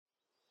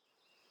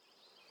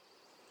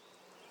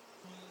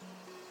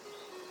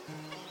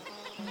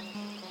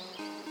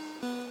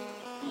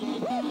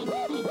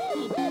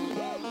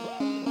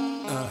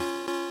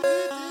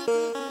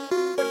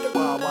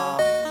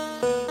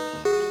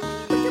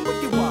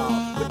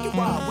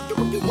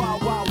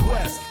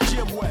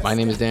My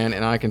name is Dan,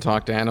 and I can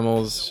talk to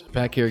animals.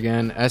 Back here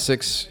again,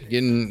 Essex.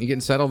 You getting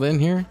settled in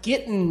here?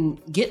 Getting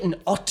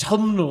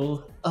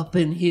autumnal up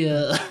in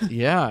here.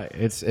 Yeah,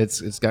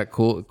 it's got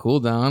cool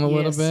down a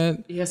little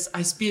bit. Yes,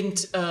 I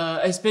spent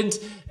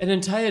an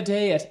entire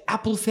day at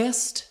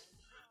Applefest.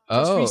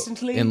 Just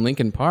recently in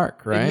Lincoln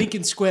Park, right? In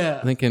Lincoln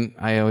Square. Lincoln.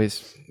 I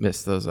always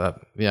mess those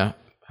up. Yeah.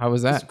 How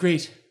was that? It's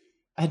great.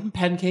 I had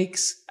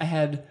pancakes. I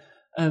had,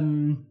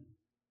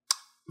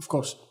 of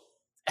course,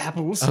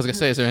 apples. I was gonna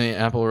say, is there any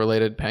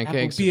apple-related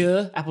pancakes? Apple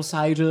beer, apple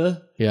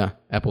cider. Yeah,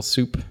 apple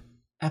soup.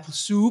 Apple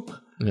soup.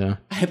 Yeah.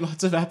 I had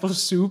lots of apple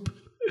soup.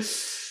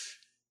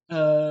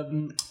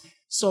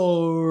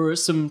 Saw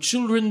some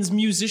children's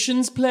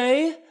musicians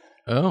play.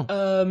 Oh.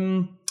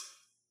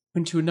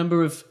 Went to a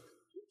number of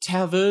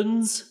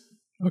taverns.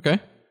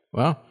 Okay.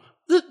 Wow.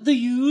 The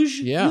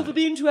usual. Yeah. You ever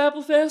been to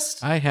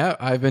Applefest? I have.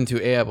 I've been to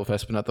a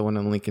Applefest, but not the one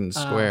in Lincoln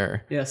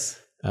Square. Yes.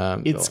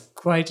 It's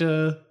quite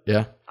a...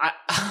 Yeah.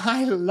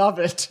 I love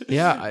it.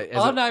 Yeah.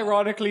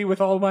 Unironically,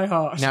 with all my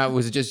heart. Now,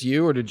 was it just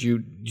you, or did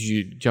you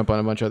jump on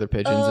a bunch of other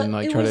pigeons and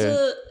try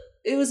to...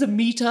 It was a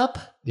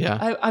meetup.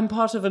 Yeah. I'm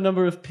part of a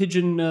number of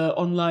pigeon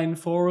online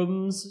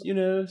forums,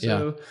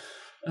 so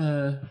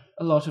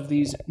a lot of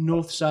these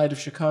north side of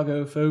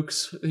Chicago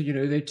folks,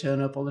 they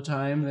turn up all the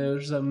time.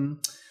 There's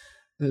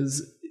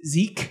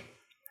Zeke.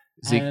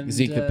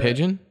 Zeke the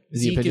pigeon?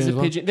 Zeke is a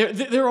pigeon.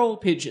 They're all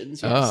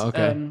pigeons, yes. Oh,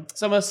 okay.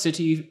 Some are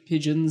city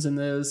pigeons, and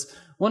there's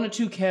one or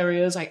two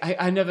carriers.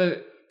 I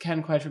never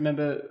can quite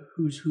remember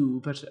who's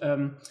who, but...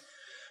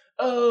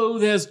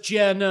 there's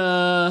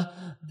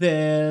Jenna.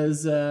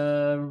 There's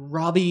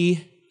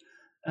Robbie.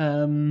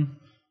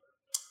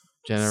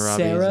 Jenna,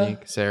 Robbie, Sarah.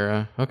 Zeke,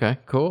 Sarah. Okay,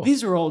 cool.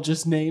 These are all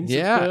just names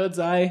of birds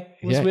I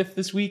was with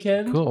this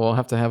weekend. Cool. We'll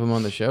have to have them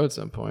on the show at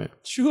some point.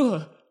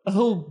 Sure. A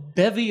whole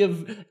bevy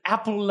of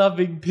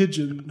apple-loving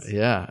pigeons.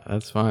 Yeah,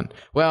 that's fun.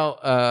 Well,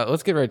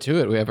 let's get right to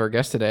it. We have our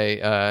guest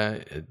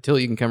today.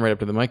 Tilly, you can come right up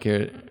to the mic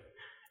here.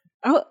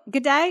 Oh,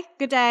 good day.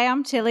 Good day.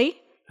 I'm Tilly.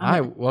 Hi,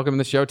 welcome to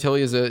the show.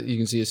 Tilly you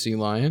can see a sea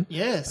lion.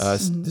 Yes.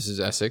 This is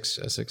Essex.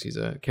 Essex, he's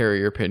a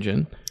carrier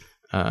pigeon.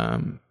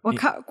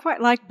 Quite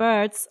like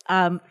birds.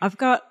 I've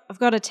got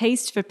a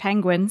taste for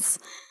penguins.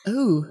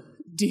 Oh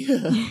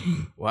dear!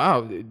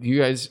 Wow, you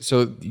guys.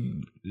 So,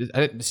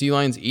 sea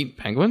lions eat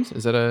penguins?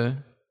 Is that a?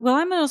 Well,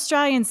 I'm an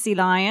Australian sea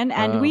lion,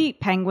 and we eat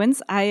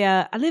penguins.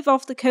 I live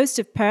off the coast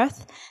of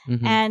Perth,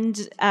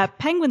 and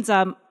penguins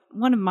are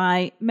one of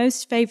my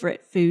most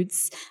favorite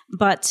foods,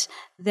 but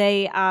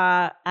they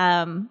are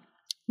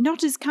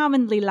not as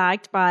commonly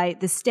liked by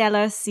the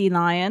Steller sea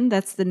lion.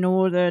 That's the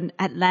northern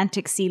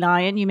Atlantic sea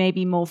lion you may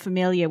be more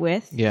familiar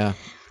with. Yeah.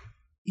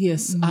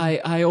 Yes,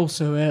 I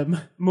also am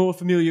more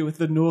familiar with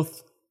the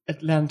North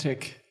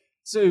Atlantic.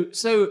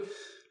 So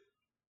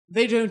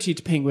they don't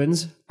eat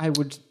penguins, I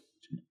would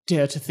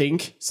dare to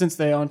think, since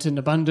they aren't in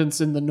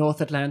abundance in the North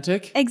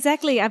Atlantic.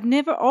 Exactly. I've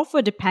never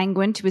offered a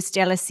penguin to a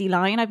Steller sea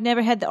lion. I've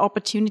never had the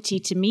opportunity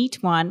to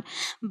meet one.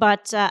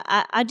 But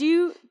I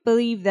do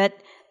believe that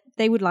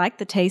they would like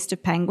the taste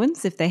of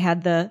penguins if they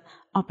had the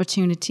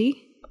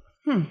opportunity.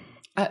 You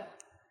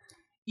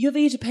ever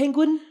eat a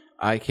penguin?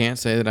 I can't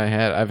say that I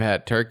had. I've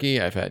had turkey.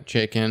 I've had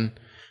chicken.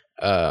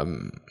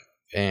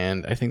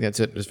 And I think that's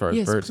it as far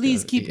as birds go.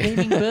 Please keep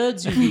naming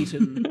birds you've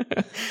eaten.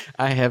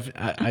 I have.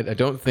 I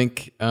don't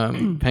think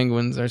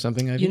penguins are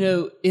something I've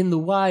eaten. In the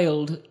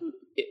wild,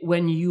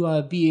 when you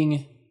are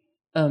being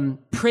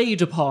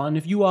preyed upon,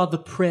 if you are the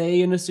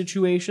prey in a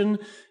situation,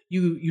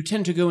 you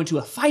tend to go into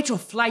a fight or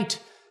flight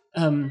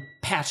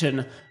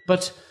pattern.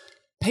 But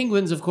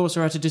penguins, of course,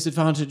 are at a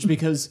disadvantage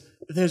because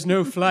there's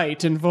no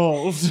flight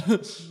involved.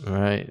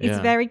 Right. It's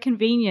very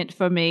convenient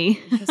for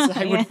me. Yes,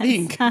 I would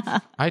think.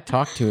 I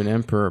talked to an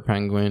emperor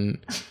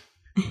penguin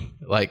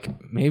like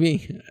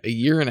maybe a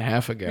year and a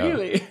half ago.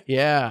 Really?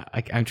 Yeah.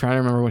 I'm trying to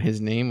remember what his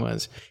name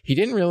was. He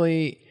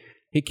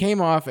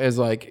came off as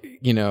like,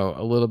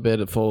 a little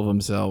bit full of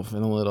himself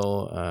and a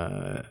little,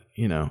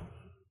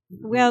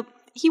 Well,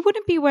 he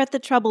wouldn't be worth the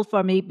trouble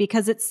for me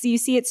because it's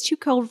too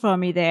cold for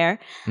me there.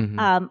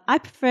 Mm-hmm. I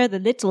prefer the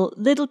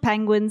little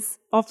penguins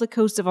off the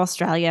coast of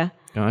Australia.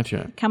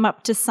 Gotcha. Come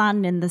up to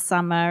sun in the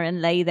summer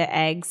and lay their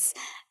eggs.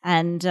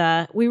 And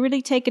we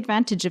really take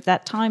advantage of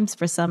that times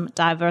for some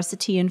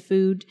diversity in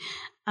food.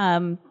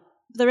 The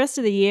rest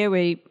of the year,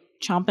 we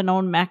chomping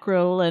on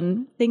mackerel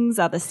and things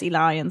other sea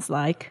lions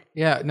like.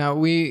 Yeah. Now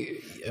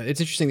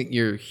it's interesting that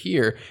you're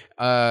here.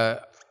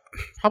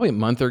 Probably a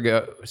month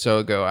ago,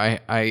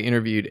 I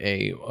interviewed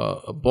a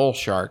bull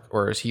shark,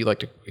 or as he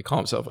liked to call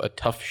himself, a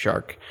tough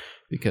shark,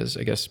 because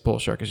I guess bull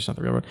shark is just not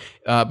the real word.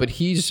 But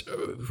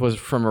was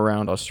from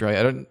around Australia.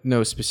 I don't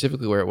know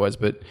specifically where it was,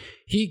 but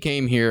he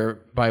came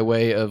here by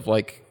way of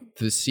like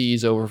the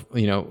seas over,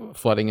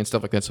 flooding and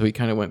stuff like that. So he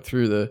kind of went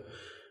through the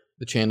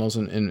channels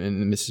in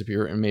the Mississippi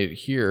River and made it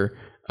here.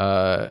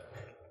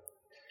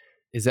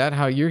 Is that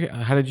how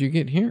did you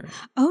get here?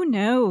 Oh,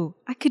 no.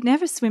 I could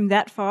never swim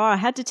that far. I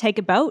had to take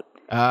a boat.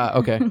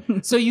 Okay.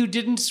 So you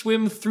didn't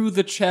swim through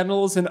the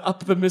channels and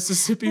up the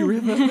Mississippi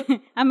River?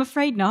 I'm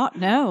afraid not.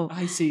 No.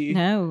 I see.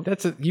 No.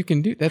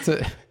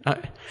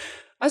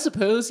 I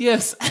suppose,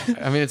 yes.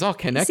 I mean, it's all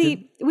connected.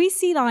 See, we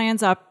sea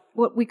lions are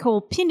what we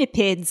call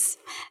pinnipeds.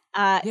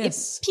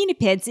 Yes.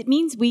 Pinnipeds, it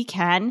means we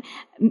can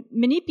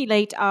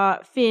manipulate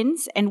our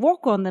fins and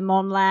walk on them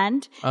on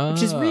land,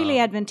 which is really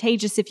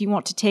advantageous if you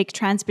want to take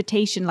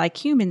transportation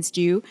like humans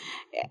do.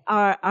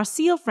 Our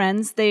seal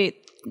friends, they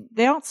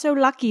aren't so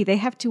lucky. They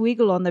have to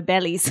wiggle on their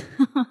bellies.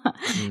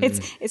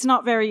 It's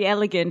not very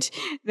elegant.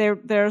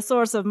 They're a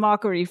source of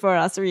mockery for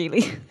us,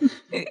 really.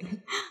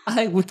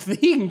 I would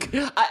think.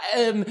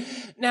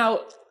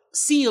 Now,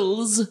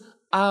 seals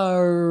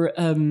are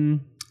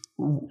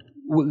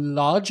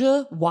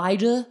larger,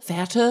 wider,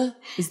 fatter.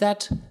 Is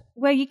that?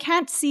 Well, you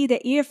can't see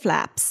the ear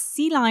flaps.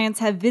 Sea lions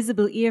have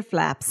visible ear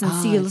flaps, and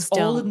seals it's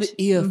don't. all in the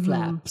ear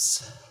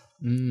flaps.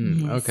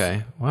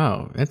 Okay.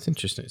 Wow, that's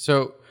interesting.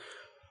 So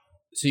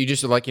you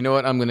just like, you know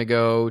what? I'm going to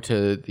go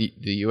to the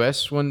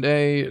U.S. one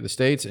day, the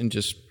States, and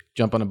just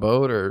jump on a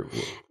boat, or?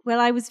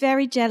 Well, I was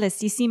very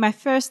jealous. You see, my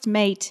first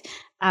mate,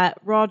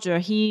 Roger,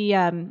 he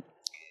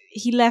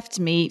left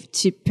me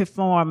to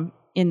perform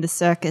in the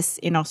circus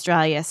in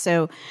Australia.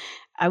 So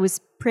I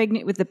was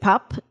pregnant with the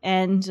pup,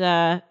 and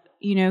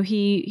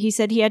he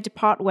said he had to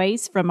part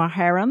ways from our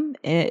harem.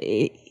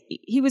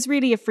 He was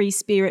really a free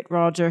spirit,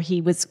 Roger.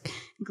 He was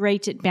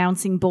great at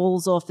bouncing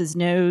balls off his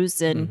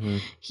nose,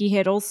 and he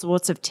had all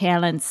sorts of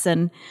talents.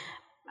 And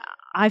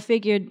I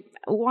figured,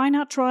 why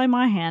not try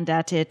my hand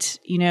at it?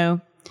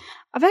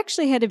 I've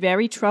actually had a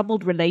very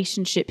troubled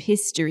relationship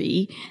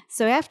history.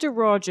 So after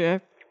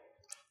Roger,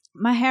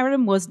 my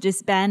harem was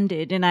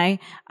disbanded, and I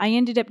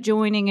ended up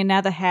joining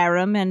another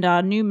harem, and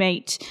our new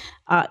mate,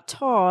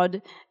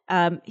 Todd,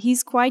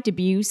 he's quite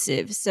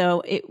abusive,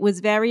 so it was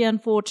very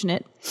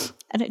unfortunate.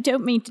 And I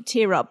don't mean to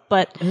tear up,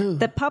 but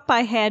the pup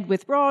I had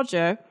with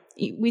Roger,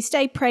 we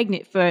stayed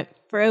pregnant for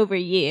over a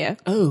year.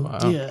 Oh, wow.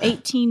 Dear.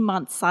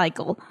 18-month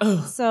cycle.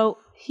 So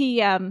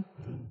he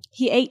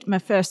ate my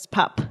first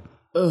pup.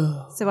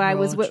 So I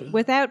was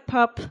without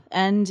pup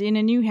and in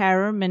a new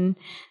harem, and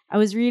I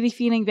was really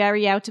feeling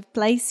very out of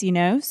place,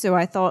 So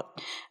I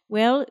thought,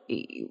 well,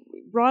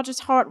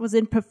 Roger's heart was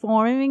in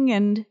performing,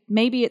 and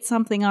maybe it's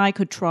something I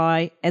could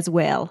try as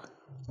well.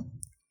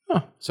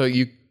 Huh. So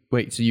you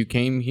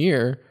came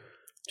here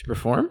to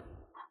perform?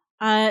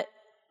 To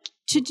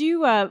do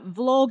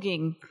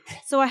vlogging.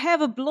 So I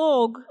have a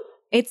blog.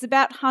 It's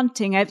about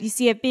hunting. I've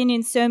been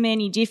in so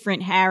many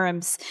different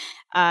harems.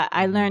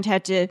 I learned how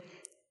to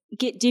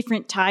get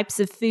different types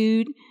of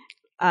food.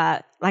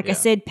 I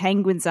said,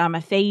 penguins are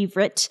my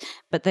favorite,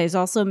 but there's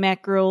also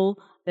mackerel,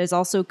 there's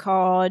also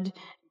cod,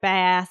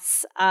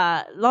 bass,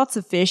 lots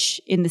of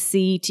fish in the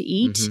sea to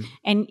eat.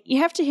 And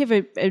you have to have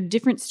a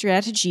different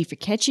strategy for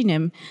catching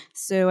them.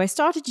 So I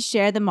started to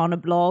share them on a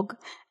blog,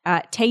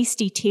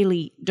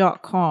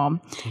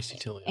 tastytilly.com. Tasty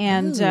Tilly.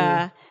 And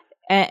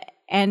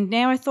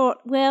now I thought,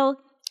 well,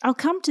 I'll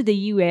come to the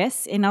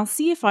US and I'll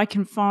see if I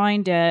can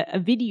find a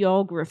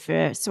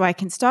videographer so I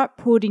can start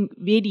putting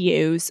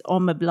videos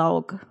on my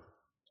blog.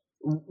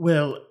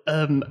 Well,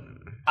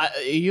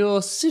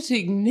 you're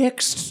sitting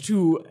next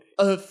to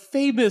a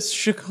famous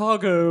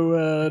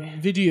Chicago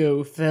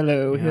video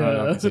fellow here. I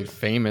don't know if it's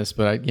famous,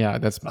 but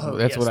that's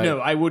what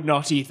I would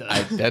not either.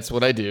 That's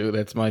what I do.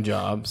 That's my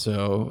job.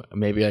 So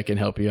maybe I can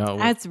help you out.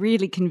 That's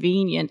really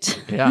convenient.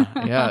 Yeah.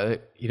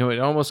 It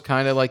almost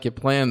kind of like you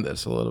planned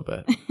this a little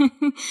bit.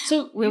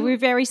 So we're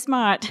very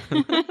smart.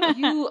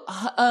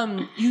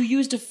 You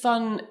used a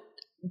fun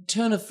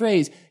turn of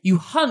phrase. You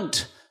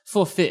hunt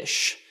for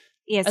fish.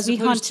 Yes, as we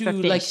opposed hunt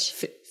to for like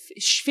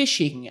fish.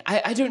 fishing.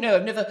 I don't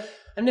know.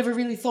 I've never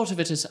really thought of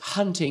it as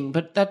hunting,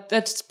 but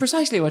that's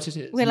precisely what it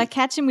is. Well, I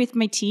catch them with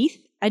my teeth.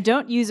 I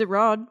don't use a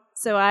rod,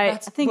 so I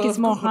think it's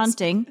more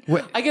hunting.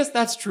 I guess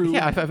that's true.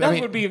 Yeah,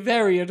 that would be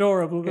very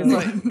adorable.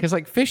 Because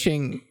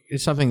fishing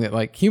is something that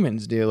like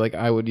humans do. Like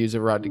I would use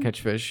a rod to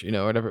catch fish,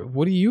 whatever.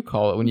 What do you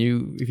call it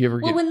if you ever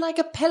get? Well, when like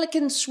a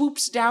pelican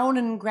swoops down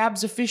and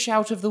grabs a fish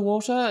out of the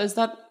water,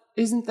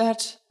 isn't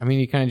that? I mean,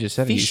 you kind of just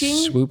said fishing?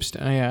 He swoops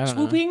down. Yeah, I don't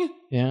swooping. Know.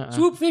 Yeah,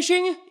 swoop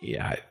fishing.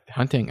 Yeah,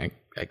 hunting.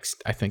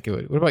 I think it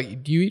would. What about you?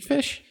 Do you eat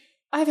fish?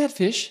 I've had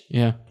fish.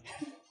 Yeah,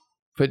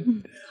 but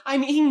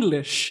I'm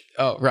English.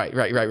 Oh, right.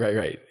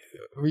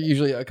 We're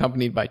usually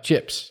accompanied by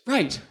chips.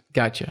 Right.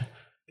 Gotcha.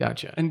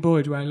 And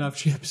boy, do I love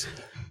chips.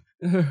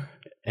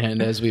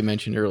 And as we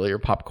mentioned earlier,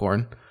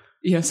 popcorn.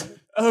 Yes.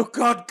 Oh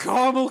God,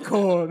 caramel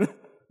corn.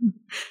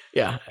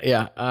 Yeah.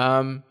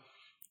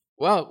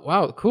 Well,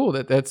 wow, cool.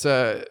 That's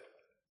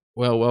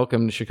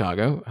welcome to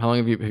Chicago. How long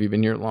have you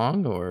been here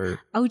long or?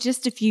 Oh,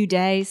 just a few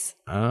days.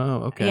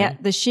 Oh, okay. Yeah,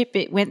 the ship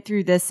it went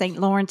through the St.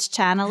 Lawrence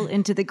Channel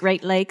into the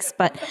Great Lakes,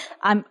 but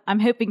I'm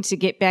hoping to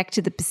get back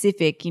to the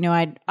Pacific.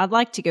 I'd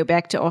like to go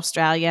back to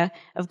Australia.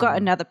 I've got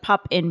another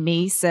pup in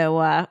me, so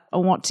I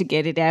want to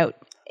get it out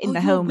in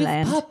the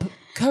homeland. With pup.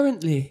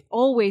 Currently.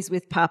 Always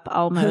with pup,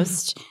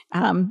 almost.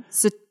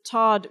 So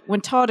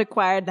when Todd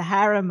acquired the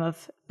harem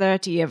of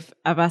 30 of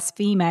us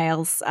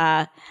females,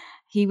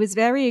 he was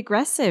very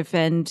aggressive,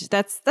 and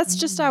that's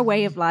just our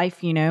way of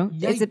life, you know.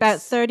 Yikes. It's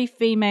about 30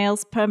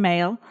 females per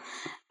male.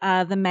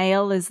 The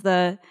male is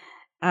the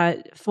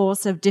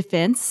force of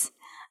defense.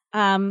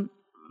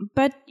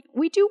 But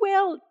we do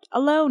well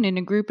alone in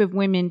a group of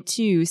women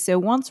too. So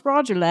once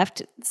Roger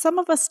left, some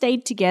of us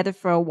stayed together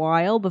for a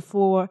while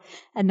before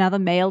another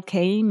male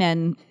came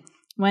and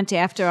went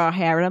after our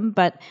harem.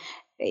 But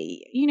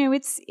you know,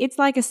 it's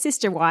like a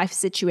sister-wife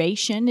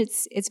situation.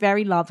 It's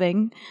very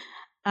loving.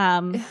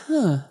 And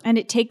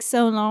it takes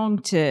so long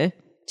to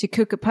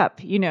cook a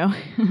pup, you know.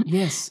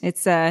 Yes.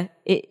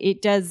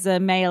 It does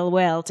male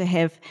well to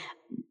have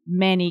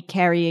many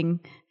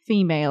carrying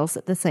females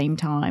at the same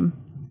time.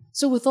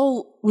 So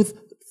with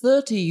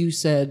 30, you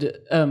said,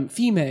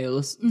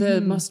 females, there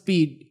must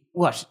be,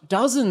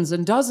 dozens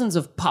and dozens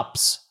of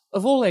pups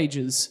of all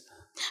ages.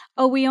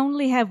 Oh, we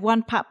only have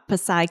one pup per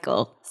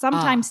cycle.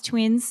 Sometimes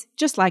twins,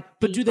 just like people.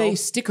 But do they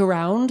stick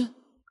around?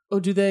 Or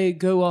do they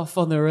go off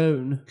on their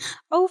own?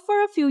 Oh,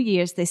 for a few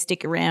years they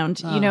stick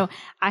around. You know,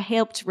 I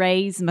helped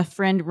raise my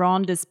friend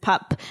Rhonda's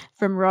pup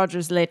from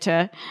Roger's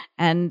litter.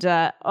 And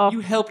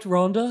You helped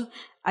Rhonda?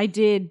 I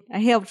did. I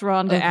helped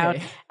Rhonda out.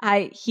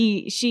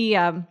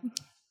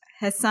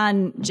 Her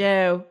son,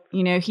 Joe,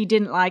 you know, he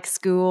didn't like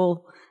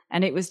school.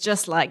 And it was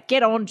just like,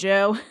 get on,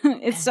 Joe.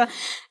 It's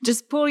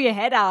just pull your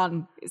head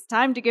on. It's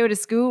time to go to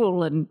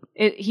school. And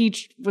he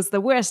was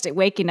the worst at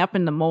waking up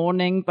in the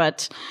morning.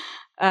 But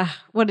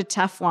what a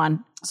tough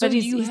one. So but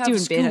he's doing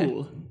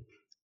school? better.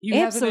 You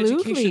have an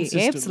education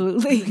system.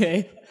 Absolutely.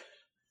 Okay.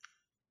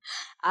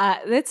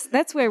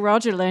 That's where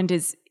Roger learned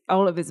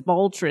all of his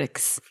ball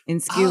tricks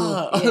in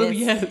school. Oh,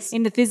 yes.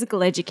 In the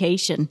physical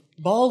education.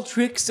 Ball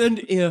tricks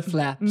and ear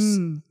flaps.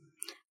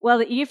 Well,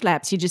 the ear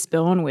flaps, you're just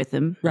born with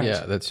them. Right.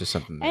 Yeah, that's just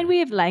something. And we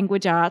have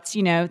language arts,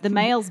 you know. The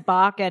males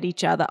bark at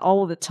each other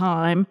all the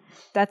time.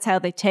 That's how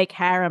they take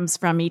harems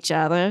from each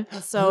other.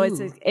 So it's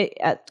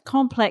a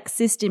complex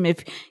system of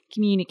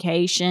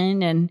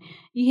communication, and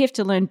you have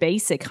to learn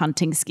basic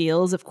hunting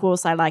skills. Of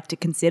course, I like to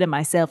consider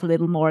myself a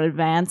little more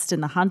advanced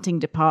in the hunting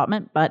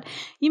department, but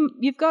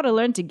you've got to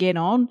learn to get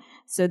on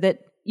so that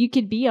you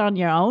could be on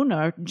your own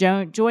or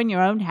join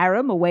your own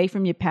harem away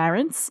from your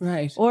parents.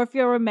 Right. Or if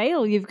you're a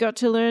male, you've got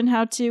to learn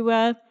how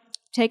to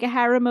take a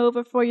harem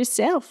over for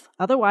yourself.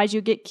 Otherwise,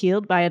 you'll get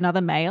killed by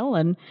another male,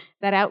 and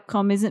that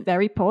outcome isn't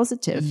very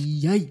positive.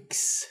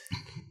 Yikes.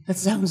 That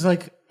sounds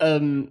like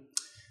a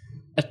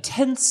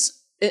tense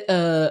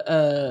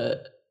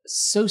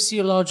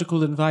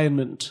sociological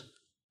environment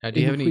Now, do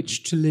you have any?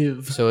 which to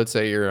live. So let's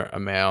say you're a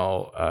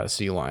male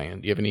sea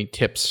lion. Do you have any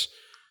tips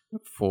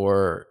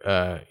for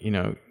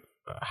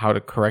how to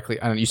correctly?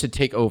 I don't know. You said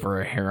take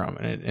over a harem,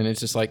 and it's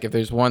just like if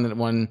there's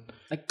one.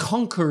 Like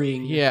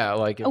conquering. Yeah,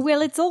 like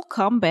Well, it's all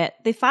combat.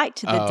 They fight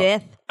to the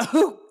death.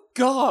 Oh,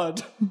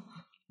 God.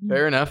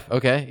 fair enough.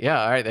 Okay,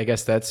 yeah, all right. I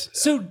guess that's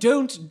So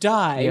don't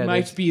die Yeah,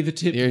 might be the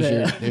tip there's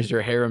there. there's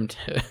your harem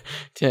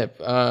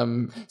tip.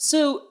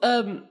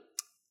 So,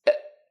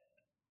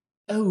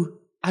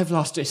 I've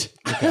lost it.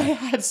 I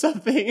had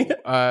something.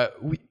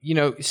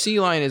 Sea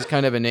lion is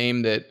kind of a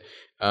name that,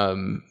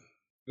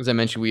 as I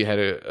mentioned, we had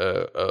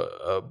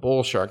a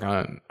bull shark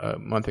on a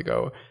month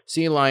ago.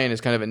 Sea lion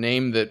is kind of a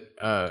name that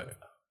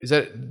is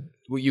that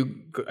what you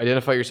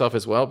identify yourself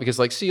as well? Because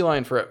like sea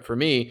lion for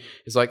me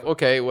is like,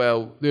 okay,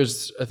 well,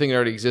 there's a thing that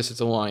already exists.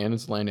 It's a lion.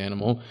 It's a land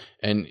animal,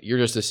 and you're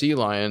just a sea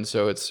lion.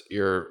 So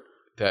an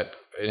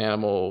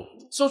animal.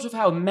 Sort of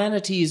how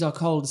manatees are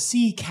called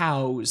sea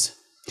cows.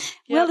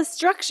 Well, the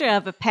structure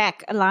of a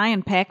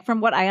lion pack,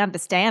 from what I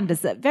understand,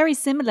 is very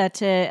similar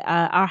to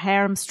our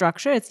harem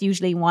structure. It's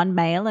usually one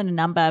male and a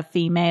number of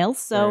females.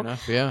 So Fair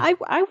enough, yeah.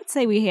 I would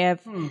say we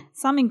have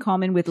some in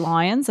common with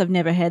lions. I've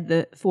never had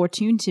the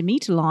fortune to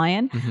meet a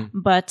lion,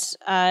 but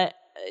a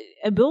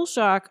bull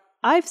shark,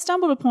 I've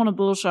stumbled upon a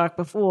bull shark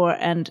before,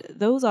 and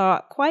those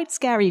are quite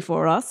scary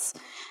for us.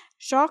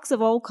 Sharks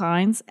of all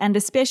kinds, and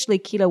especially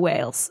killer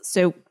whales.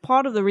 So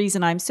part of the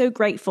reason I'm so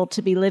grateful to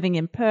be living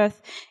in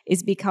Perth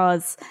is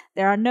because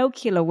there are no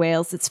killer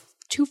whales. It's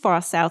too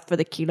far south for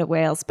the killer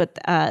whales, but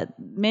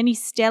many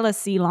Steller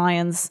sea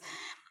lions,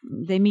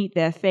 they meet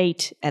their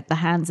fate at the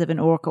hands of an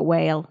orca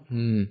whale.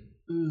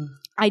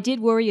 I did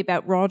worry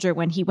about Roger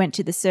when he went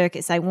to the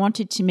circus. I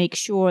wanted to make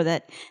sure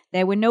that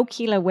there were no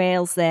killer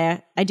whales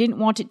there. I didn't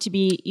want it to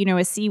be, a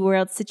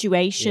SeaWorld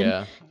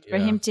situation. For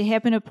him to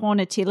happen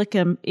upon a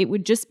Tilikum, it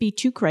would just be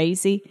too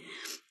crazy.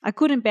 I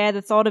couldn't bear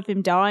the thought of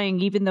him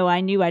dying, even though I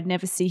knew I'd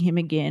never see him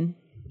again.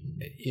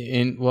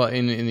 In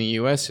the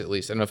U.S. at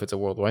least, I don't know if it's a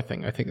worldwide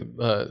thing. I think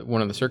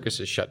one of the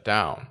circuses shut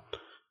down.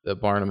 The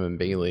Barnum and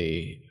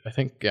Bailey, I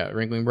think,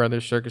 Ringling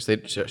Brothers Circus,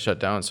 they shut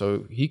down,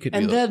 so he could.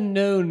 And they're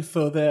known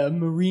for their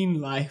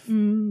marine life.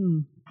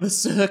 The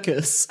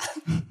circus.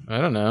 I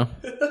don't know.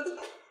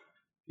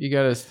 You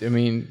gotta. I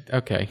mean,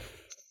 okay,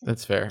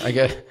 that's fair. I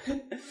get.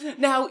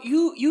 Now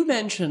you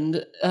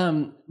mentioned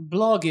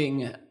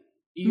blogging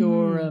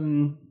your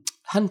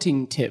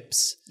hunting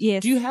tips.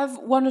 Yes. Do you have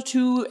one or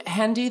two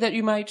handy that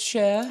you might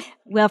share?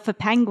 Well, for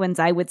penguins,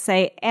 I would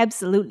say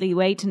absolutely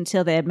wait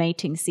until their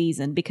mating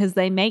season because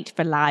they mate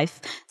for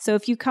life. So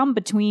if you come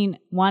between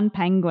one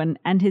penguin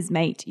and his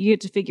mate, you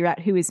have to figure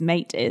out who his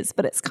mate is.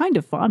 But it's kind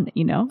of fun,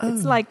 you know?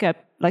 It's like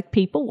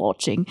people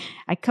watching.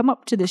 I come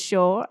up to the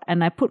shore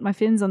and I put my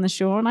fins on the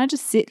shore and I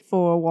just sit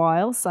for a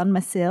while, sun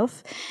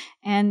myself,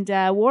 and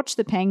watch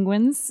the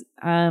penguins.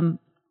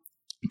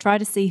 Try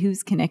to see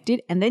who's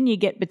connected, and then you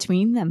get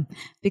between them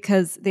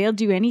because they'll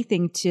do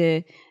anything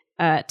to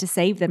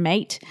save the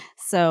mate.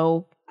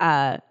 So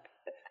then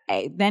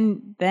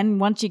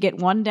once you get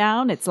one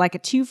down, it's like a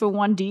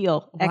 2-for-1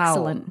 deal. Wow.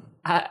 Excellent.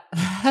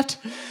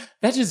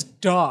 That is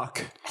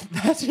dark.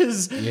 That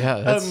is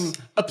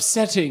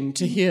upsetting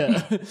to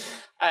hear.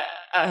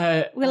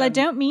 Well, I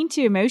don't mean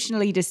to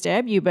emotionally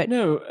disturb you, but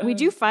we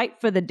do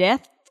fight for the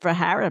death for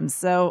harems.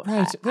 So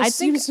right. There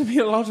seems to be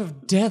a lot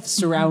of death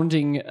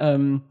surrounding.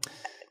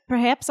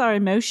 Perhaps our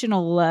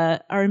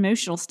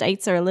emotional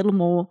states are a little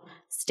more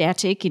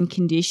static and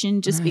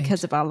conditioned just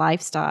because of our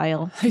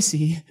lifestyle. I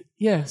see.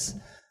 Yes,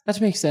 that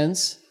makes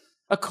sense.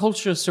 A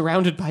culture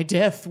surrounded by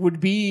death would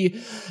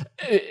be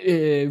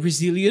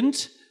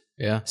resilient,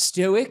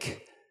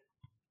 stoic,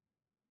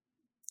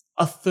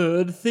 a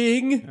third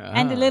thing,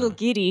 and a little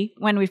giddy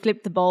when we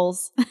flip the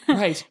balls.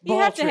 Right, you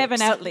have to have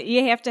an outlet.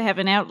 You have to have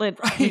an outlet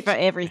for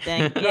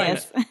everything.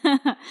 Yes,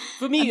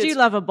 for me, I do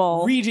love a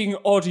ball. Reading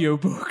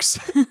audiobooks.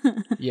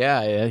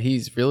 Yeah,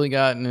 he's really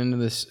gotten into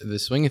the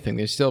swing of thing.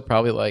 There's still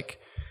probably like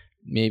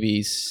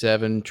maybe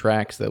 7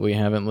 tracks that we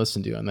haven't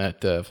listened to on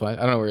that flight.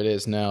 I don't know where it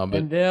is now, but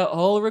and they're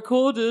all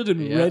recorded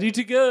and ready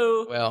to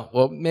go.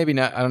 Well, maybe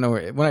not. I don't know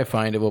when I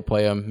find it, we'll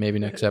play them. Maybe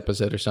next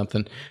episode or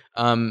something.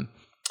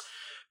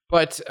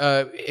 But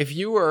if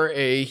you were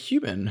a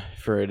human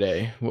for a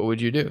day, what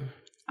would you do?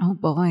 Oh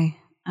boy,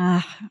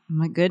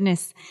 my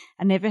goodness!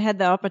 I never had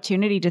the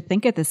opportunity to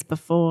think of this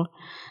before.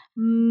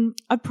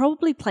 I'd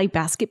probably play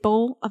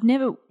basketball. I've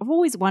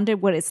always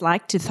wondered what it's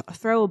like to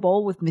throw a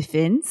ball with my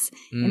fins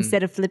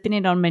instead of flipping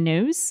it on my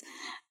nose.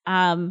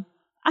 I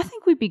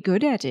think we'd be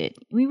good at it.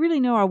 We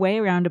really know our way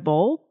around a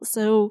ball,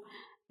 so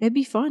it'd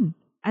be fun.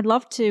 I'd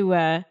love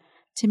to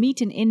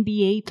meet an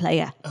NBA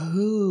player.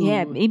 Oh.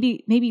 Yeah,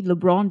 maybe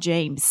LeBron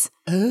James.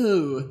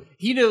 Oh,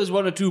 he knows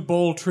 1 or 2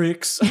 ball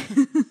tricks.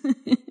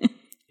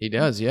 He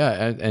does,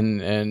 yeah,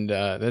 and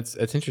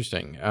that's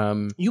interesting.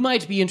 You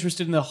might be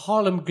interested in the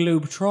Harlem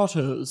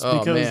Globetrotters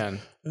because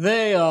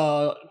they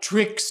are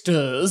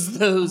tricksters.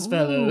 Those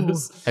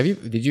fellows.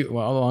 Did you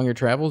on your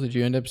travels? Did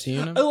you end up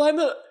seeing them? Oh,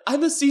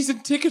 I'm a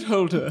season ticket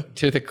holder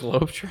to the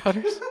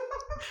Globetrotters.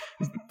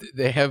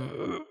 They have.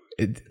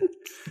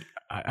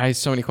 I have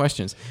so many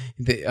questions.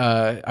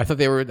 I thought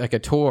they were like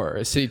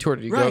a city tour.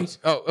 Did you go?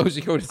 Oh, did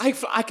you go to?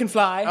 I can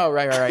fly. Oh,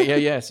 right.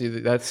 Yeah. See,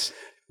 that's.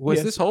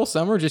 Was this whole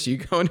summer just you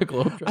going to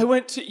Globetrotters? I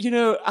went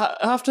to,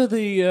 after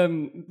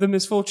the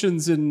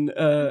misfortunes in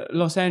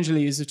Los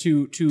Angeles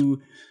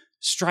to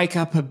strike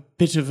up a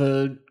bit of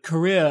a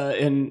career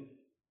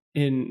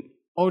in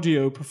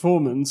audio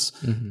performance.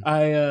 Mm-hmm.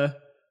 I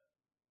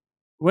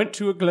went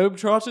to a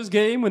Globetrotters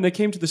game when they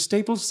came to the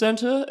Staples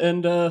Center,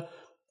 and I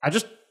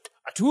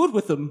toured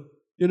with them.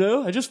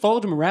 I just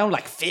followed them around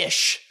like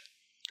fish.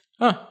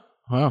 Huh.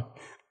 Wow.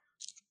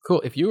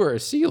 Cool. If you were a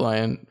sea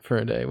lion for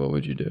a day, what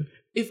would you do?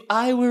 If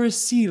I were a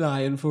sea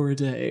lion for a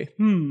day,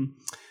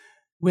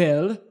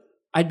 well,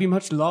 I'd be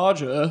much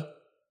larger.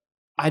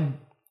 I'd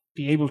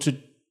be able to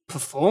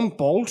perform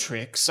ball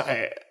tricks.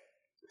 I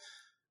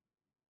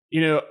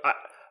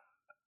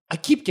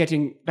keep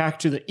getting back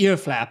to the ear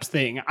flaps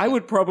thing. I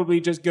would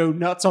probably just go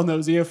nuts on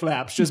those ear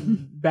flaps, just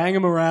bang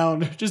them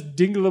around, just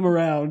dingle them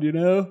around,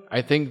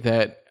 I think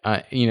that,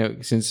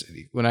 since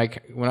when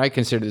I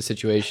consider the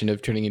situation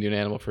of turning into an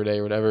animal for a day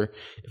or whatever,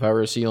 if I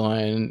were a sea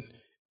lion,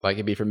 like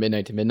it'd be from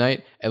midnight to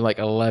midnight, at like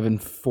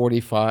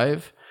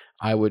 11:45,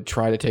 I would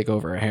try to take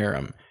over a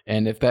harem.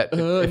 And if it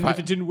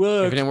didn't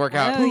work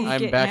out,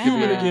 I'm back to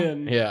being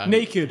again. Yeah,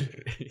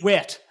 naked,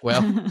 wet.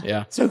 Well,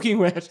 yeah, soaking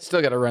wet.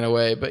 Still got to run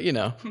away, but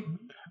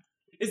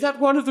Is that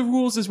one of the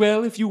rules as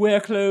well? If you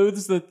wear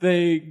clothes that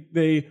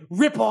they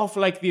rip off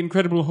like the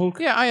Incredible Hulk?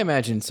 Yeah, I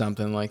imagine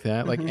something like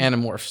that, like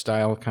Animorph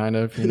style, kind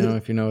of.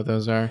 If you know what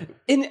those are.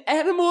 In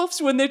Animorphs,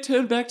 when they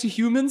turned back to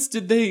humans,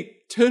 did they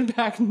turn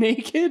back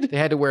naked? They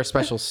had to wear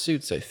special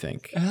suits, I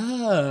think.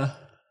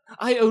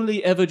 I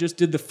only ever just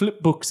did the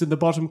flip books in the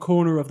bottom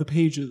corner of the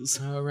pages.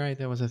 Oh, right,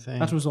 that was a thing.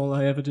 That was all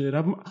I ever did.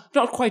 I'm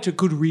not quite a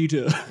good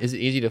reader. Is it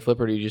easy to flip,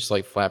 or do you just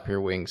like flap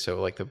your wings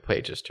so like the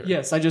pages turn?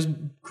 Yes, I just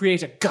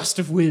create a gust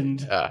of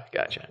wind.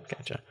 Gotcha.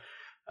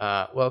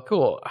 Well,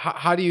 cool.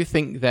 How do you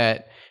think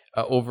that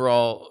the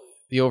overall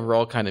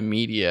kind of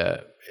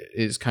media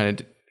is kind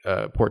of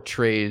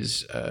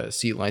portrays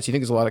sea lions? Do you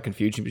think there's a lot of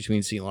confusion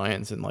between sea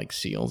lions and like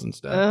seals and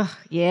stuff?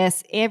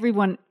 Yes,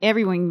 everyone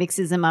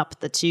mixes them up,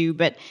 the two.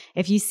 But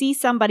if you see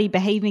somebody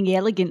behaving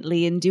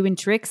elegantly and doing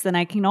tricks, then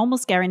I can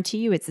almost guarantee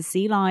you it's a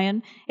sea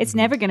lion. It's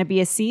never going to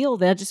be a seal.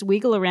 They'll just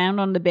wiggle around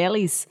on the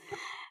bellies.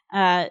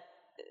 They're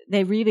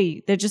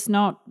just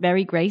not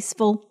very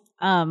graceful.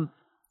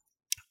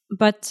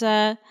 But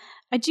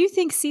I do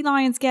think sea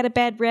lions get a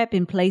bad rep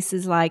in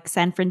places like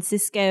San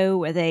Francisco,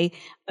 where they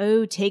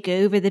take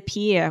over the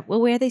pier.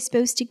 Well, where are they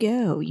supposed to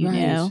go? You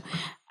know,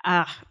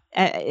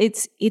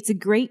 it's a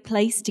great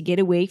place to get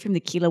away from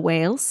the killer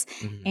whales,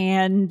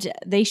 and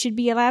they should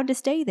be allowed to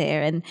stay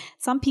there. And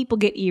some people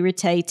get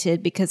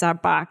irritated because our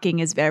barking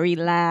is very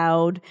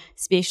loud,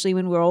 especially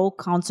when we're all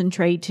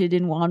concentrated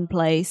in one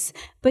place.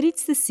 But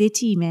it's the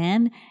city,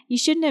 man. You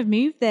shouldn't have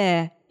moved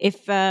there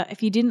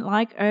if you didn't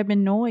like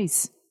urban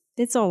noise.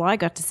 That's all I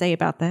got to say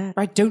about that.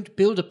 Right, don't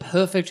build a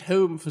perfect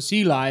home for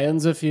sea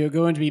lions if you're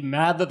going to be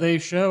mad that they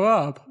show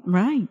up.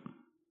 Right.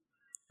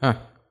 Huh.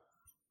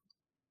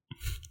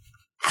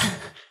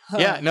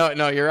 Yeah,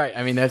 no, you're right.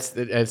 I mean, it's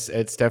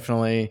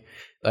definitely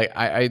like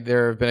I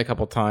there have been a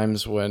couple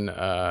times when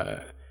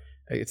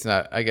it's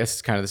not. I guess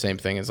it's kind of the same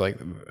thing as like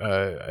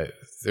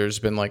there's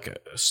been like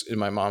in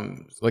my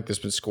mom like there's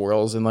been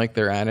squirrels in like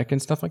their attic and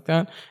stuff like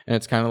that, and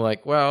it's kind of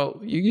like, well,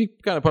 you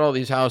kind of put all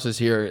these houses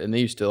here, and they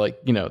used to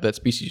like that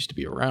species used to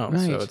be around,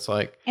 so it's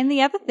like. And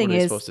the other thing what are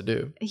they is supposed to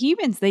do?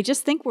 Humans, they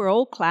just think we're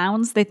all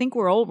clowns. They think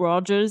we're all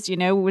Rogers,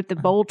 with the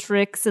bowl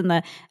tricks and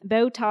the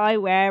bow tie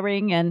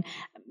wearing, and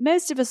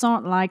most of us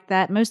aren't like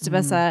that. Most of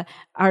us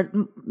are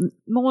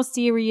more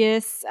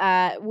serious.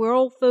 We're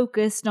all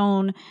focused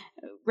on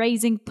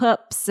raising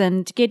pups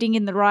and getting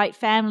in the right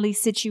family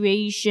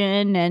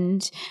situation,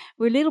 and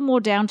we're a little more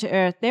down to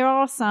earth. There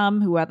are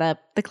some who are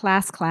the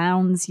class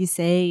clowns, you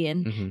say,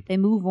 and they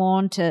move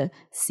on to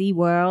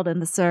SeaWorld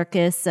and the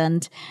circus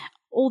and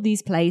all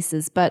these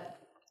places. But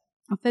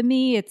for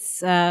me,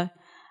 it's, I'd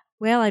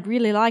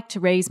really like to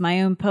raise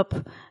my own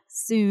pup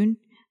soon.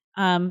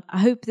 I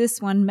hope this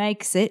one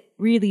makes it.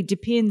 Really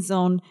depends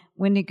on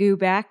when I go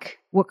back,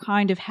 what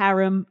kind of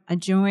harem I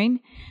join.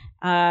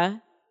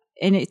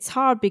 And it's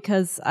hard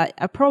because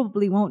I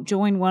probably won't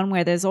join one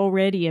where there's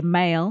already a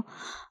male.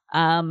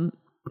 And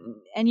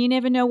you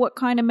never know what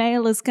kind of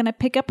male is going to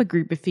pick up a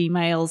group of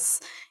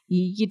females.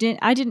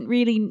 I didn't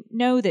really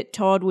know that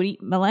Todd would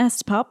eat my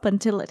last pup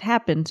until it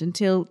happened,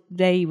 until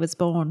they was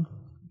born.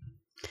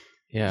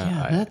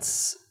 Yeah,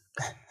 that's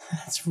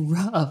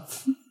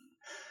rough.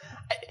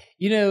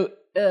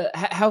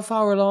 How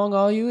far along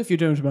are you, if you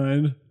don't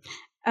mind?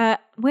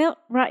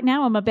 Right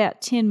now I'm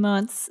about 10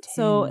 months,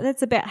 so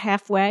that's about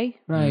halfway.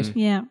 Right.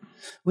 Yeah.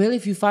 Well,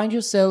 if you find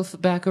yourself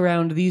back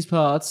around these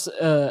parts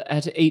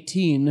at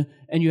 18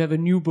 and you have a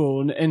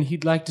newborn and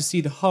he'd like to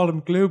see the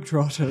Harlem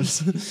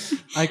Globetrotters,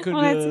 I could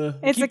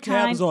it's keep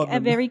tabs on them. a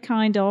very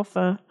kind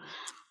offer.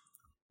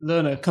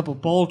 Learn a couple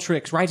ball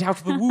tricks right out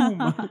of the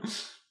womb.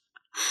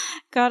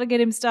 Gotta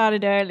get him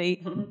started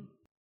early.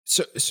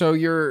 So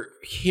you're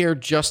here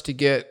just to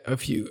get a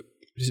few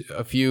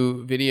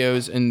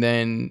videos and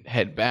then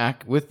head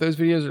back with those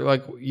videos, or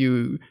like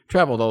you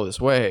traveled all this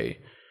way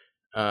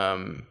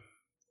to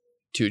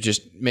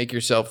just make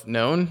yourself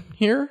known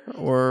here,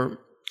 or?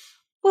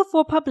 Well,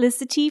 for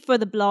publicity for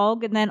the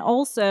blog, and then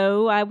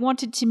also I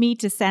wanted to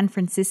meet a San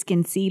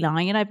Franciscan sea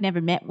lion. I've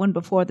never met one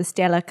before, the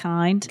Stella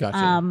kind.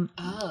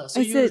 Gotcha. So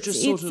you're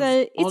just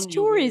it's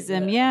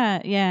tourism. Yeah,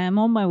 I'm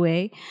on my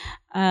way.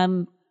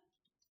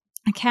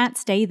 I can't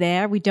stay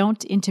there. We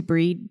don't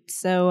interbreed.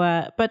 So,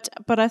 but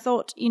I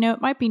thought,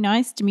 it might be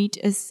nice to meet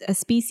a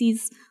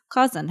species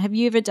cousin. Have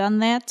you ever done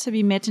that? Have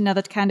you met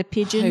another kind of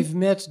pigeon? I've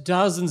met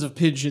dozens of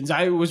pigeons.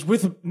 I was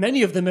with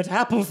many of them at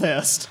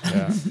Applefest.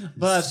 Yeah.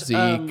 But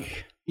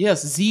Zeke.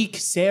 Yes, Zeke,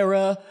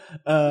 Sarah,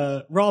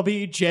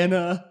 Robbie,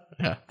 Jenna.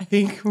 Yeah. I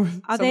think.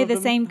 Are they the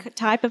same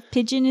type of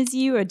pigeon as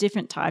you, or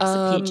different types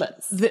of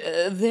pigeons?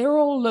 They're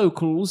all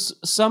locals.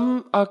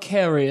 Some are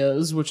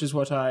carriers, which is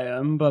what I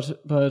am,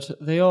 but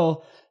they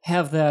all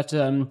have that,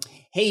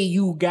 hey,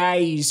 you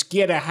guys,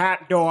 get a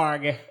hot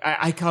dog.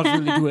 I can't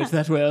really do it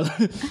that well.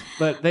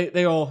 But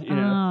they all,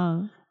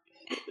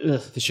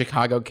 The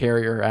Chicago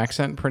carrier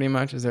accent, pretty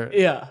much, is there?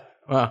 Yeah.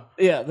 Wow.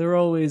 Yeah, they're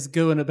always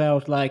going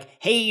about like,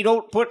 hey,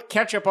 don't put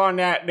ketchup on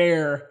that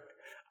there.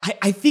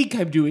 I think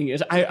I'm doing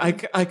it.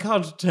 I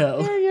can't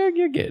tell. Yeah,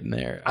 you're getting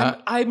there.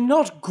 I'm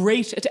not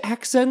great at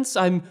accents.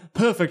 I'm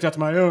perfect at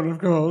my own, of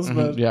course.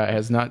 But yeah, it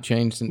has not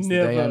changed since the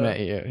day I met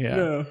you. Yeah.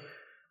 No.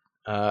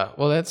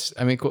 Well, that's.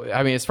 I mean, cool.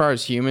 I mean, as far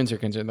as humans are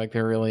concerned, like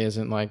there really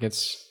isn't like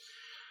it's.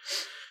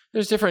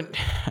 There's different.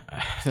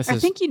 I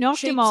think you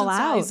knocked them all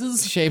out.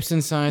 Shapes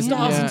and sizes,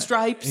 stars and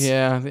stripes.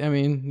 Yeah, I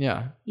mean,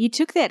 yeah. You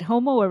took that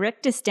Homo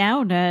erectus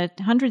down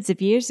hundreds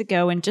of years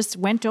ago and just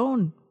went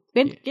on.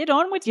 Get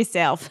on with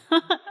yourself.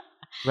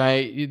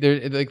 Right.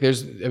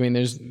 There's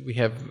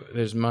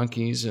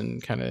monkeys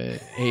and kind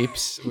of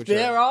apes.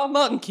 There are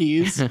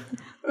monkeys.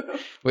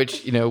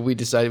 Which, we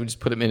decided we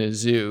just put them in a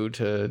zoo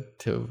to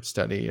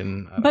study.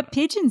 But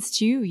pigeons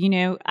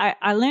too,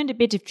 I learned a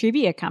bit of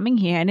trivia coming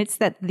here, and it's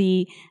that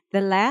the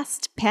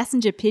last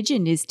passenger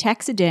pigeon is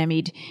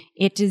taxidermied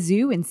at a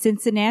zoo in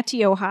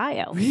Cincinnati,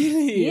 Ohio.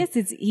 Really? Yes,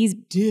 she's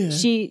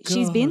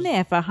been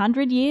there for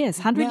 100 years,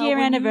 100-year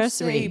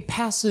anniversary. You say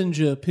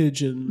passenger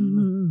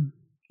pigeon.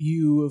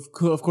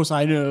 Of course,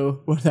 I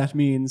know what that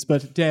means,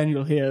 but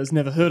Daniel here has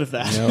never heard of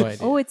that. No idea.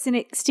 Oh, it's an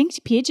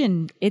extinct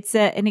pigeon. It's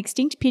an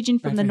extinct pigeon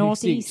from the Right,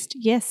 northeast.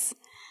 Yes,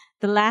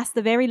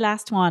 the very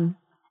last one.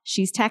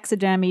 She's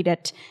taxidermied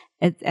at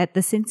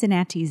the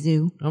Cincinnati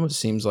Zoo. Almost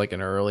seems like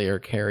an earlier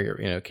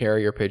carrier.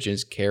 Carrier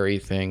pigeons carry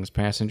things.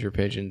 Passenger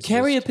pigeons.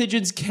 Carrier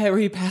pigeons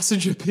carry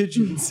passenger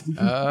pigeons in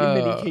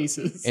many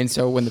cases. And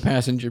so when the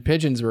passenger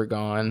pigeons were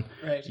gone,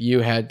 Right.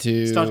 you had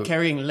to Start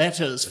carrying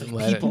letters for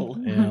people.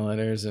 Yeah,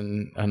 letters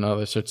and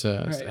other sorts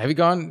of. Right. Have you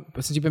gone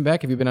since you've been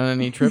back? Have you been on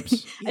any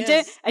trips?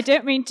 Yes. I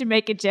don't mean to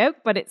make a joke,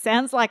 but it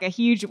sounds like a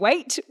huge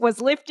weight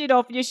was lifted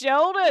off your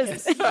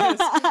shoulders.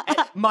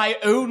 My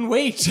own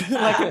weight,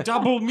 like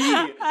double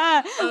me.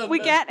 We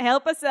can't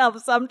help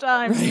ourselves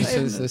sometimes.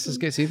 This is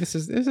good. See, this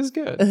is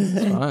good.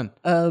 It's fun.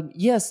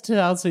 Yes,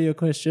 to answer your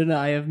question,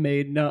 I have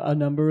made a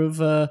number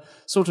of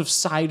sort of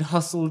side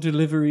hustle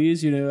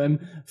deliveries. I'm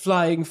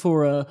flying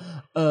for a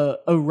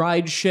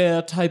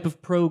rideshare type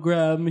of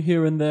program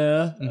here and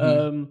there,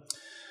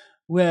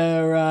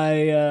 where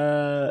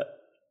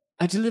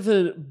I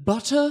deliver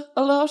butter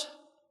a lot.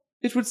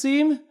 It would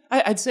seem.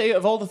 I'd say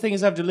of all the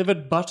things I've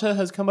delivered, butter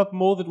has come up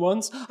more than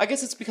once. I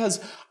guess it's because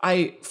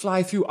I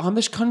fly through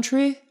Amish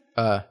country.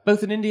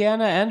 Both in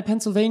Indiana and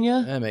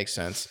Pennsylvania. That makes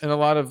sense. And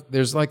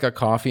there's like a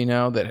coffee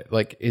now that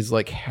is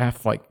like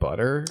half like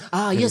butter.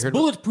 Yes,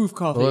 bulletproof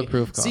coffee.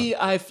 Bulletproof coffee. See,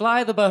 I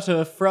fly the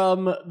butter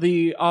from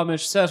the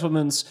Amish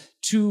settlements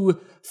to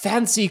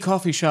fancy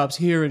coffee shops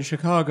here in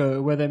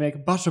Chicago where they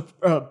make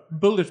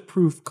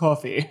bulletproof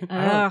coffee.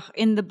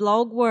 In the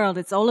blog world,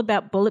 it's all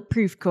about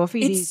bulletproof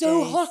coffee these It's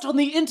so days. hot on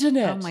the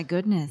internet. Oh my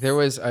goodness. There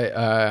was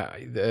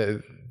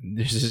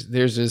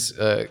there's this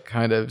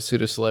kind of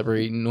pseudo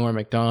celebrity Norm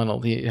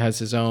Macdonald. He has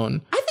his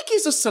own. I think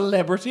he's a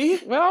celebrity.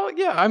 Well,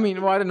 yeah. I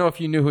mean, I don't know if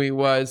you knew who he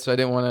was, so I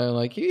didn't want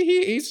to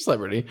he's a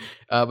celebrity.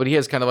 But he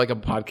has kind of like a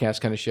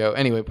podcast kind of show.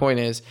 Anyway, point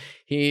is,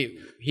 he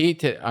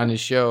on his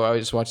show. I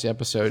just watched the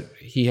episode.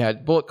 He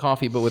had bullet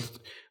coffee, but with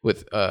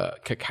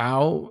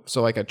cacao,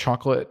 so like a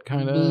chocolate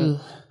kind of.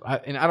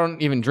 And I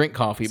don't even drink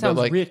coffee, Sounds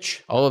but like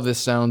rich. all of this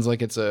sounds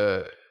like it's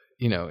a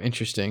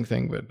interesting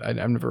thing. But I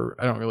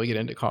don't really get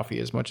into coffee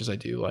as much as I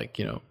do like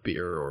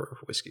beer or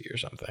whiskey or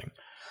something.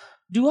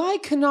 Do I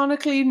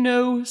canonically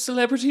know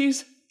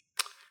celebrities?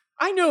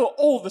 I know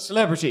all the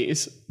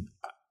celebrities.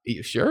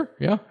 You sure?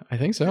 Yeah, I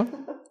think so.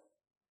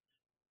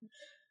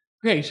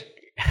 Great.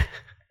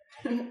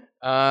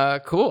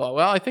 Cool.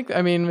 Well, I think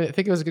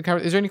it was a good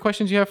conversation. Is there any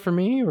questions you have for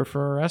me or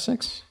for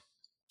Essex?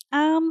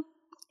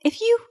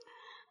 If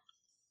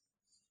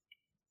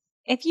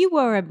you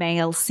were a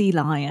male sea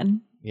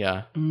lion,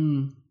 Yeah.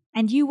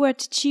 and you were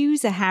to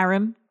choose a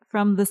harem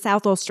from the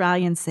South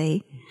Australian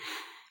Sea,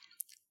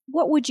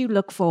 what would you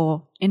look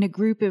for in a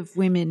group of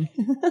women?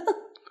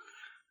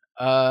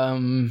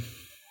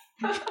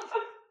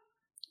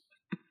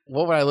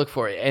 What would I look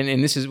for?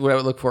 And this is what I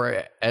would look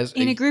for as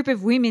In a group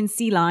of women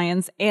sea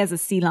lions as a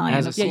sea lion.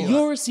 As a sea Yeah, lion.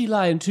 you're a sea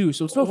lion too,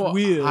 so it's not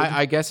weird.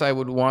 I guess I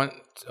would want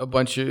a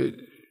bunch of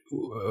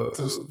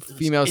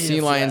female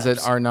sea lions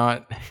that are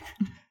not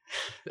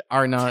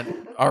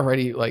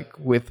already like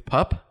with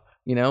pup.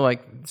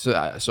 So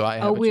I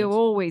have we're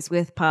always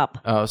with pup.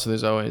 Oh, so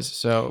there's always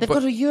so. They've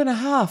got a year and a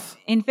half.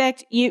 In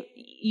fact,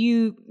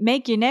 you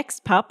make your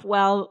next pup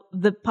while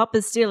the pup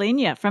is still in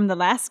you from the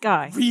last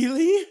guy.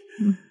 Really?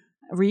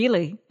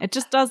 Really. It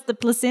just does, the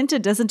placenta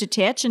doesn't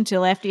attach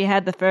until after you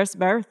had the first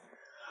birth.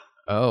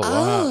 Oh,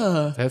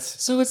 wow.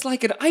 That's So it's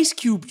like an ice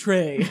cube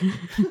tray.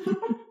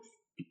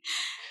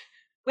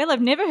 Well,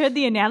 I've never heard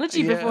the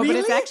analogy before, but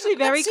it's actually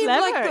very that seemed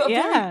clever. like a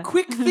very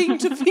quick thing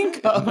to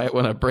think I of. might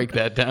want to break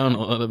that down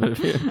a little bit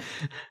here.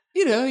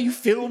 You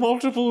fill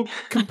multiple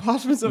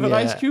compartments of an Yeah.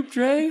 ice cube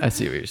tray. I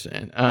see what you're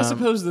saying. I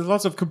suppose there's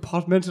lots of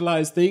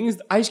compartmentalized things.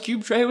 The ice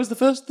cube tray was the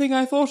first thing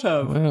I thought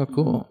of. Well,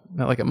 cool.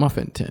 Not like a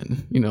muffin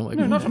tin, like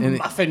No, not a in,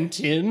 muffin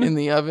tin. in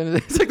the oven.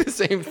 It's like the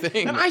same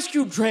thing. An ice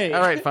cube tray.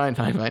 All right, fine.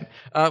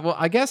 Well,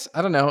 I guess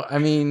I don't know. I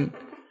mean,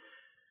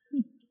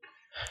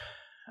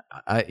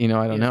 I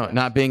don't know.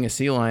 Not being a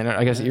sea lion,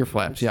 I guess ear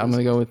flaps. Yeah, I'm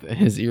gonna go with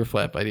his ear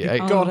flap idea.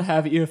 Gotta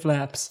have ear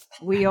flaps.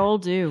 We all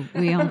do.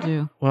 We all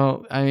do.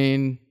 Well, I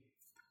mean,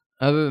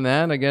 other than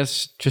that, I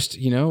guess just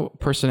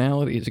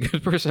personality is a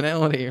good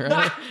personality,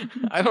 right?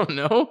 I don't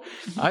know.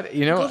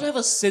 Gotta have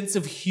a sense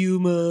of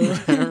humor.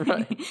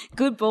 Right.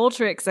 Good ball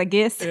tricks, I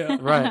guess.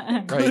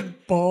 Right.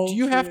 Good ball. Do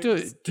you have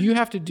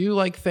to do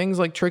like things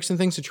like tricks and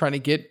things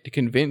to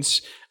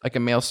convince like a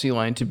male sea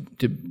lion to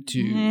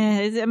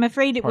Yeah, I'm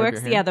afraid it Part of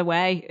works your the hair. other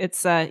way.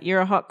 It's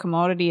you're a hot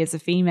commodity as a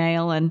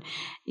female, and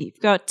you've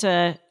got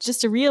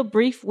just a real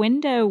brief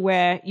window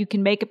where you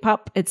can make a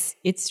pup.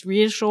 It's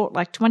real short,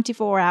 like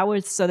 24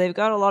 hours. So they've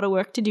got a lot of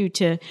work to do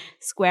to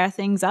square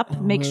things up,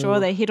 make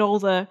sure they hit all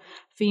the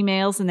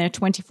females in their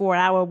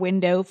 24-hour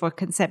window for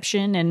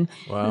conception, and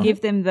give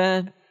them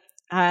the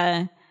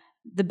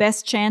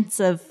best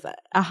chance of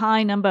a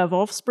high number of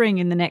offspring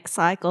in the next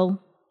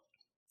cycle.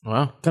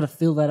 Wow. Gotta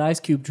fill that ice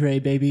cube tray,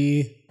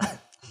 baby.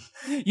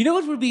 You know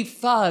what would be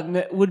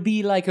fun? Would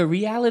be like a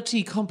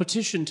reality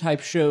competition type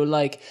show,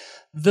 like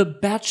The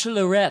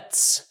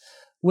Bachelorettes,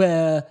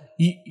 where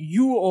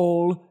you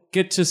all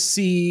get to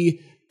see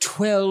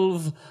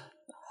 12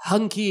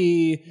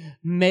 hunky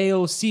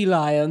male sea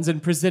lions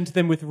and present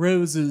them with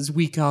roses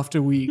week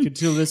after week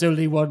until there's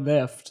only one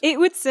left. It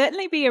would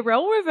certainly be a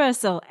role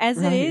reversal, as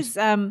Right. it is.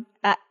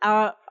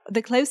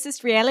 The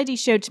closest reality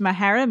show to my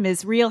harem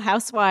is Real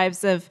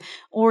Housewives of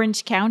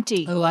Orange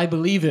County. Oh, I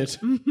believe it.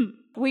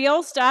 We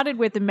all started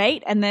with a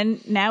mate, and then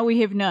now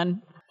we have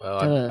none.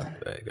 Well,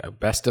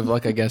 best of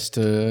luck, I guess,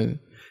 to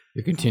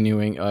you're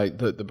continuing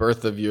the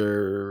birth of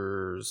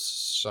your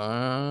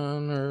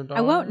son or daughter.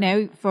 I won't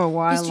know for a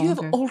while Do you have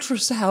longer.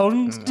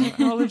 ultrasound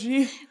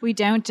technology? We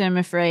don't, I'm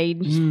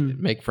afraid.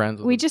 Make friends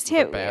with We just the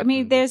hit, bat I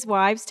mean, and- there's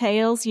wives'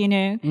 tales, you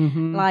know,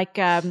 like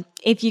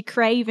if you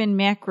crave in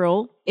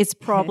mackerel, it's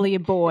probably a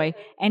boy.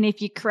 And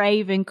if you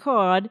crave in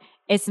cod,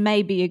 it's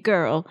maybe a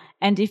girl.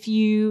 And if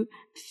you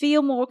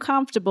feel more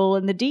comfortable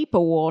in the deeper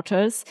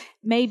waters,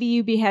 maybe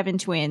you be having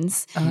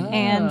twins.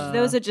 And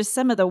those are just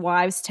some of the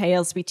wives'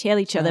 tales we tell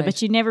each other, Right.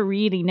 but you never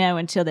really know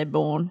until they're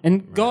born.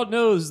 And God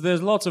knows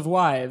there's lots of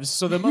wives,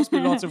 so there must be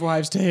lots of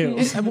wives'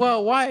 tales.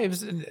 Well,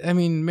 wives. I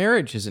mean,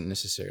 marriage isn't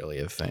necessarily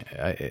a thing.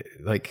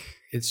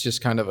 It's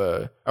just kind of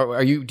a.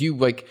 Are you? Do you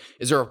like?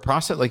 Is there a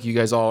process like you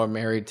guys all are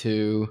married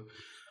to?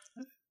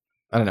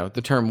 I don't know.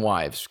 The term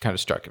wives kind of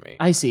struck me.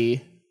 I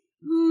see.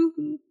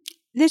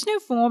 There's no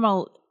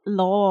formal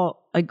law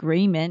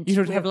agreement. You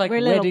don't have like We're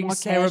a little wedding more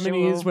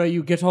ceremonies casual. where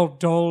you get all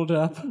dolled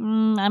up.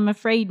 I'm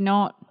afraid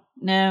not.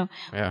 No.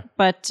 Yeah.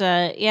 But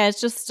yeah,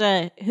 it's just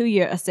who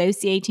you're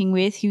associating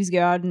with, who's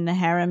guarding the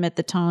harem at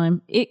the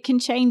time. It can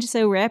change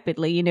so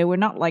rapidly. You know, we're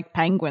not like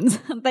penguins.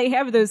 They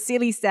have those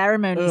silly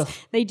ceremonies. Ugh.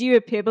 They do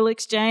a pibble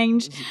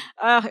exchange.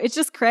 It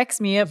just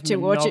cracks me up to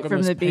watch it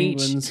from Monogamous the beach.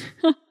 penguins.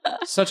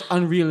 Such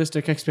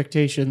unrealistic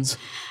expectations.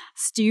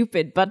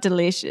 Stupid, but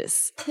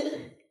delicious.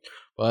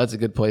 Well, that's a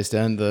good place to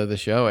end the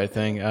show, I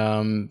think.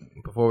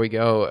 Before we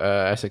go,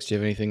 Essex, do you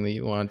have anything that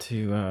you want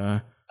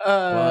to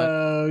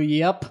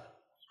Yep.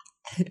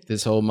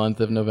 this whole month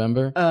of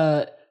November?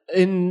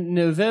 In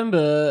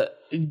November,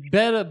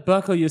 better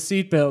buckle your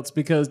seatbelts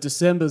because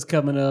December's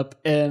coming up,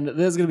 and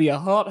there's going to be a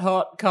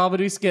hot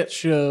comedy sketch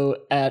show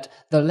at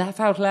the Laugh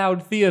Out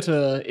Loud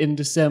Theater in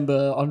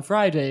December on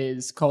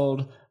Fridays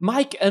called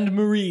Mike and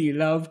Marie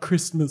Love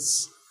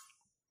Christmas.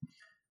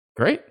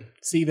 Great.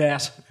 See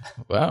that?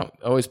 Wow.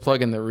 Always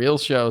plugging the real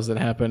shows that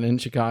happen in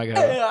Chicago.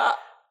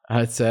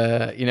 It's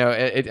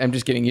I'm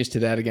just getting used to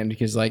that again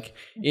because like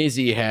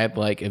Izzy had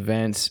like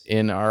events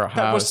in our house.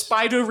 That was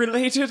spider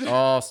related.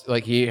 all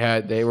like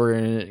they were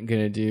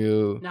gonna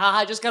do Nah,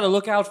 I just gotta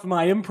look out for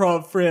my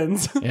improv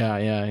friends.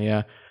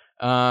 yeah.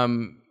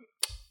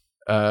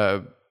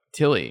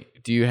 Tilly,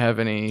 do you have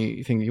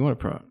anything you want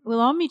to promote? Well,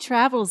 on my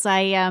travels,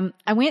 I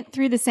went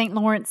through the St.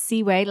 Lawrence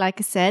Seaway, like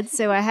I said,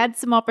 so I had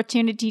some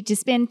opportunity to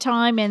spend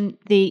time in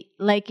the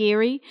Lake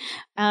Erie,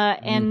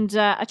 and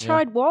I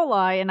tried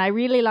walleye, and I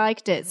really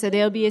liked it. So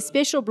there'll be a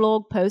special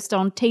blog post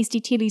on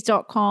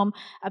tastytillies.com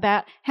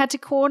about how to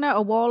corner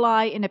a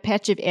walleye in a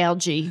patch of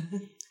algae.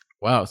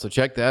 Wow, so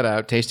check that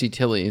out,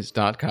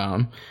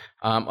 tastytillies.com.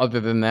 Other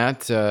than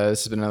that, this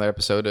has been another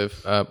episode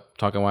of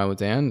Talking Wine with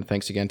Dan.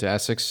 Thanks again to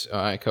Essex,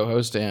 my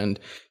co-host, and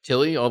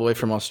Tilly, all the way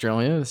from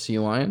Australia, the Sea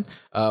Lion.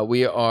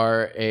 We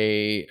are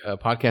a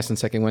podcast and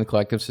Second Wind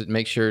Collective, so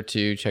make sure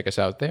to check us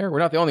out there. We're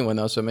not the only one,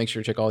 though, so make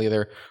sure to check all the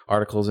other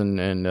articles and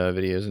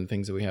videos and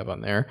things that we have on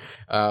there.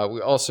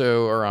 We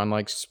also are on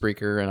like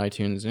Spreaker and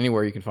iTunes,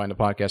 anywhere you can find a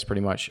podcast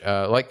pretty much.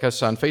 Like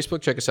us on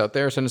Facebook, check us out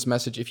there, send us a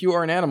message. If you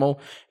are an animal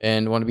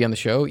and want to be on the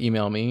show,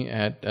 email me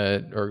at,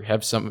 or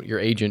have your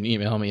agent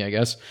email me, I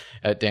guess,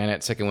 at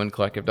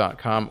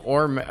dan@secondwindcollective.com,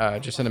 or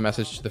just send a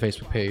message to the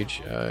Facebook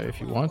page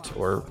if you want,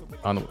 or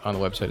on the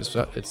website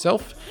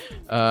itself.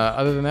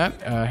 Other than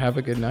that, have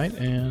a good night,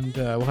 and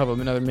we'll have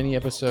another mini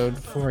episode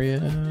for you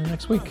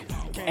next week.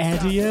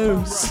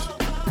 Adios.